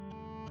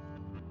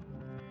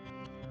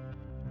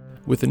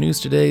With the news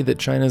today that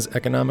China's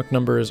economic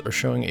numbers are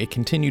showing a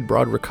continued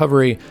broad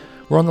recovery,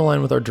 we're on the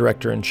line with our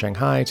director in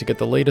Shanghai to get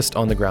the latest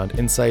on-the-ground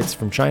insights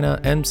from China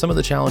and some of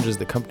the challenges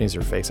that companies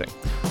are facing.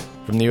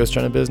 From the U.S.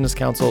 China Business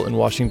Council in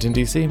Washington,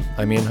 D.C.,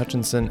 I'm Ian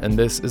Hutchinson, and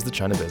this is the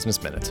China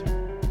Business Minute.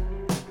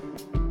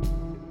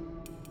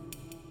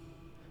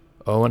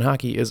 Owen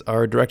Hockey is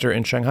our director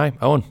in Shanghai.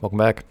 Owen, welcome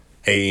back.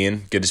 Hey,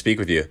 Ian. Good to speak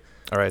with you.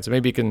 All right, so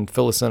maybe you can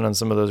fill us in on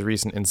some of those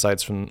recent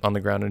insights from on the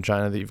ground in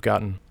China that you've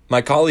gotten.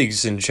 My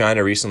colleagues in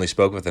China recently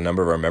spoke with a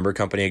number of our member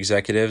company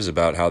executives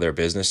about how their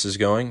business is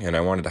going, and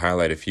I wanted to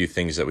highlight a few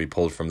things that we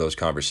pulled from those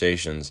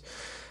conversations.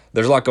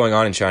 There's a lot going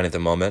on in China at the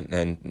moment,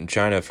 and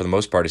China, for the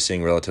most part, is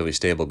seeing relatively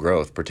stable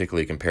growth,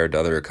 particularly compared to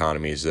other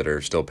economies that are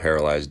still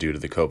paralyzed due to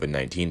the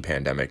COVID-19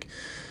 pandemic.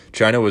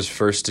 China was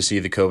first to see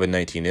the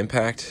COVID-19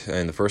 impact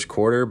in the first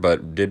quarter,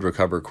 but did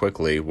recover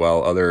quickly,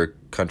 while other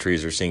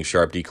countries are seeing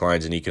sharp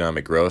declines in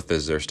economic growth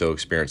as they're still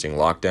experiencing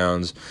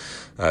lockdowns.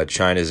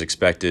 China is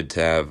expected to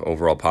have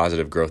overall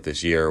positive growth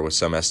this year, with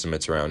some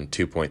estimates around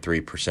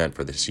 2.3%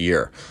 for this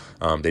year.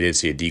 They did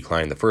see a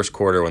decline in the first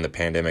quarter when the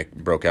pandemic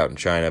broke out in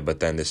China, but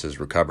then this has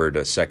recovered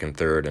a second,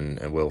 third,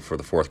 and will for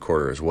the fourth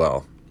quarter as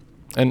well.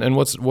 And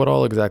what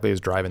all exactly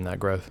is driving that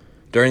growth?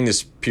 During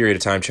this period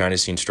of time,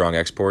 China's seen strong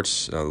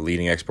exports,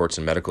 leading exports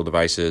in medical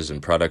devices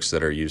and products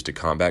that are used to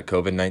combat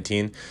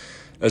COVID-19,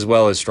 as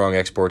well as strong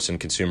exports in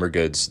consumer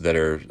goods that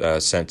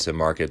are sent to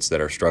markets that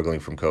are struggling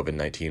from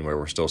COVID-19, where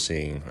we're still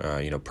seeing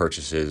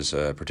purchases,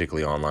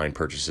 particularly online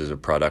purchases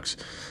of products,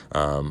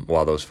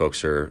 while those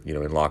folks are in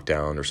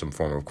lockdown or some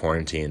form of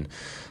quarantine.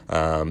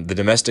 The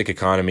domestic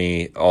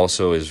economy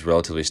also is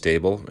relatively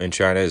stable in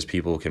China as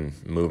people can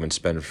move and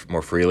spend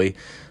more freely.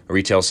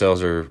 Retail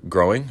sales are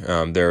growing.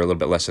 They're a little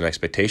bit less than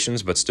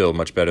expectations, but still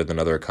much better than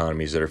other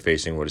economies that are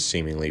facing what is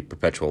seemingly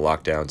perpetual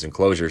lockdowns and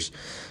closures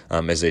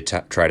as they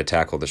try to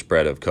tackle the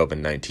spread of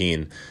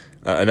COVID-19.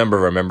 A number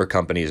of our member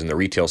companies in the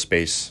retail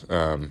space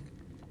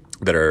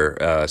that are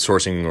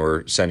sourcing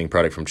or sending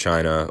product from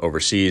China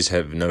overseas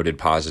have noted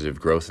positive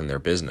growth in their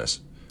business.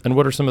 And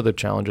what are some of the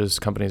challenges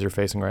companies are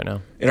facing right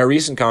now? In our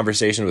recent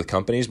conversation with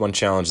companies, one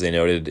challenge they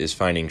noted is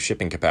finding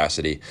shipping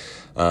capacity.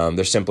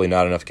 There's simply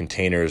not enough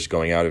containers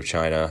going out of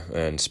China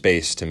and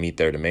space to meet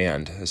their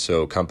demand.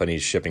 So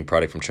companies shipping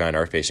product from China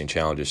are facing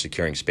challenges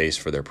securing space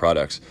for their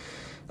products.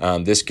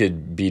 This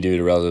could be due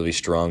to relatively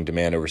strong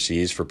demand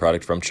overseas for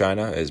product from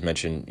China. As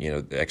mentioned,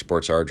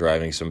 exports are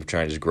driving some of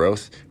China's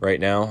growth right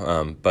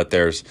now, but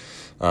there's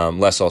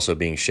less also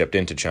being shipped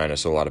into China,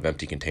 so a lot of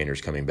empty containers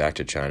coming back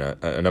to China.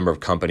 A number of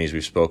companies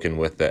we've spoken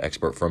with that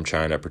export from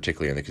China,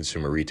 particularly in the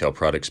consumer retail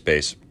product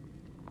space,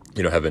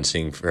 have been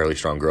seeing fairly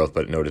strong growth,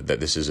 but noted that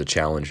this is a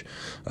challenge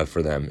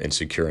for them in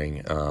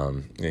securing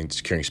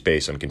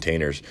space on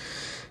containers.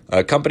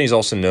 Companies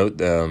also note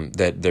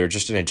that they're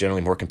just in a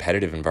generally more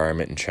competitive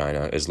environment in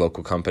China as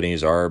local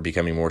companies are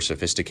becoming more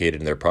sophisticated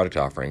in their product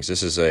offerings.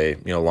 This is a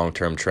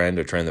long-term trend,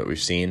 a trend that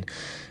we've seen.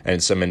 And in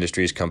some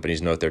industries,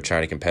 companies note their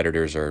China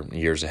competitors are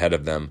years ahead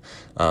of them.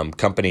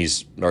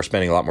 Companies are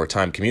spending a lot more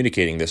time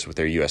communicating this with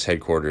their U.S.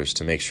 headquarters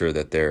to make sure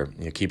that they're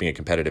keeping a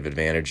competitive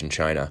advantage in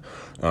China.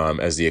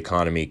 As the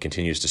economy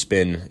continues to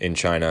spin in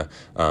China,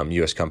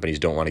 U.S. companies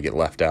don't want to get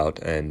left out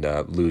and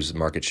lose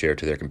market share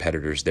to their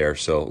competitors there.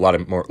 So a lot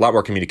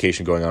more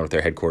communication going on with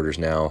their headquarters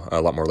now.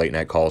 A lot more late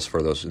night calls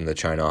for those in the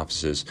China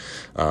offices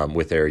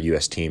with their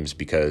U.S. teams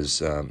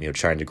because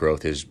China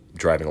growth is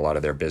driving a lot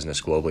of their business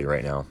globally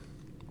right now.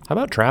 How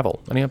about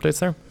travel? Any updates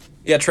there?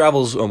 Yeah,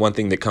 travel's one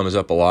thing that comes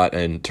up a lot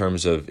in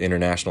terms of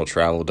international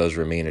travel does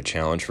remain a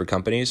challenge for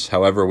companies.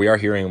 However, we are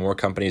hearing more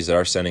companies that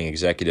are sending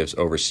executives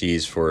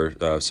overseas for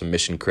some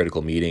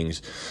mission-critical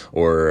meetings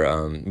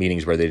or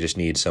meetings where they just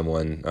need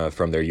someone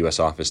from their U.S.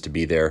 office to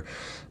be there.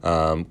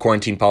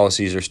 Quarantine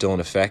policies are still in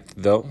effect,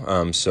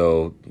 though,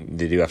 so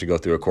they do have to go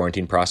through a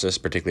quarantine process,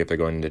 particularly if they're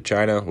going into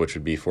China, which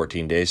would be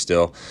 14 days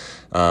still.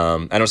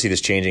 I don't see this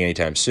changing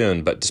anytime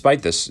soon, but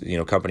despite this,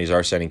 companies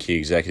are sending key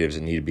executives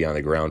that need to be on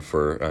the ground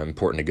for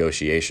important negotiations.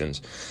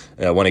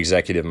 One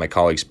executive my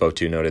colleague spoke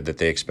to noted that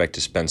they expect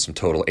to spend some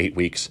total 8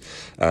 weeks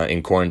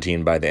in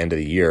quarantine by the end of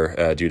the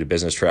year due to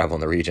business travel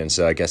in the region.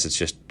 So I guess it's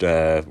just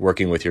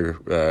working with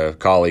your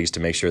colleagues to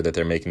make sure that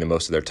they're making the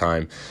most of their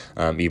time,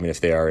 even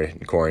if they are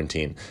in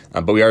quarantine.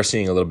 But we are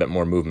seeing a little bit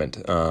more movement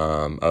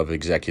of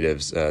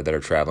executives that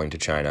are traveling to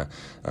China,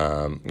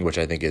 which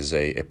I think is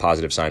a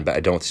positive sign. But I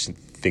don't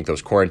think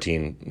those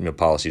quarantine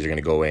policies are going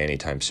to go away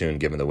anytime soon,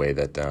 given the way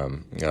that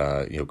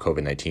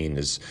COVID-19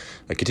 is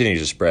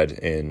continues to spread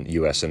in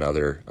U.S. and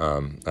other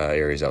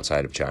areas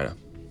outside of China.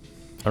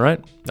 All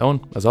right, Owen,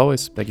 as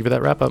always, thank you for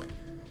that wrap up.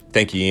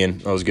 Thank you,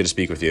 Ian. Always good to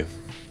speak with you.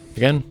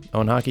 Again,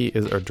 Owen Hockey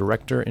is our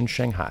director in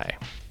Shanghai.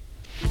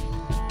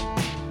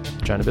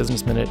 China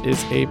Business Minute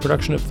is a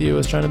production of the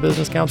U.S. China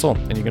Business Council,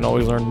 and you can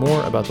always learn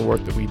more about the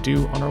work that we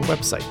do on our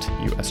website,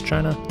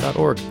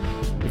 uschina.org.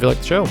 If you like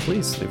the show,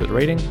 please leave it a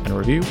rating and a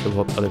review. It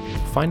will help other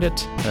people find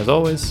it. And as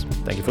always,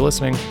 thank you for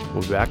listening.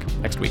 We'll be back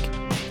next week.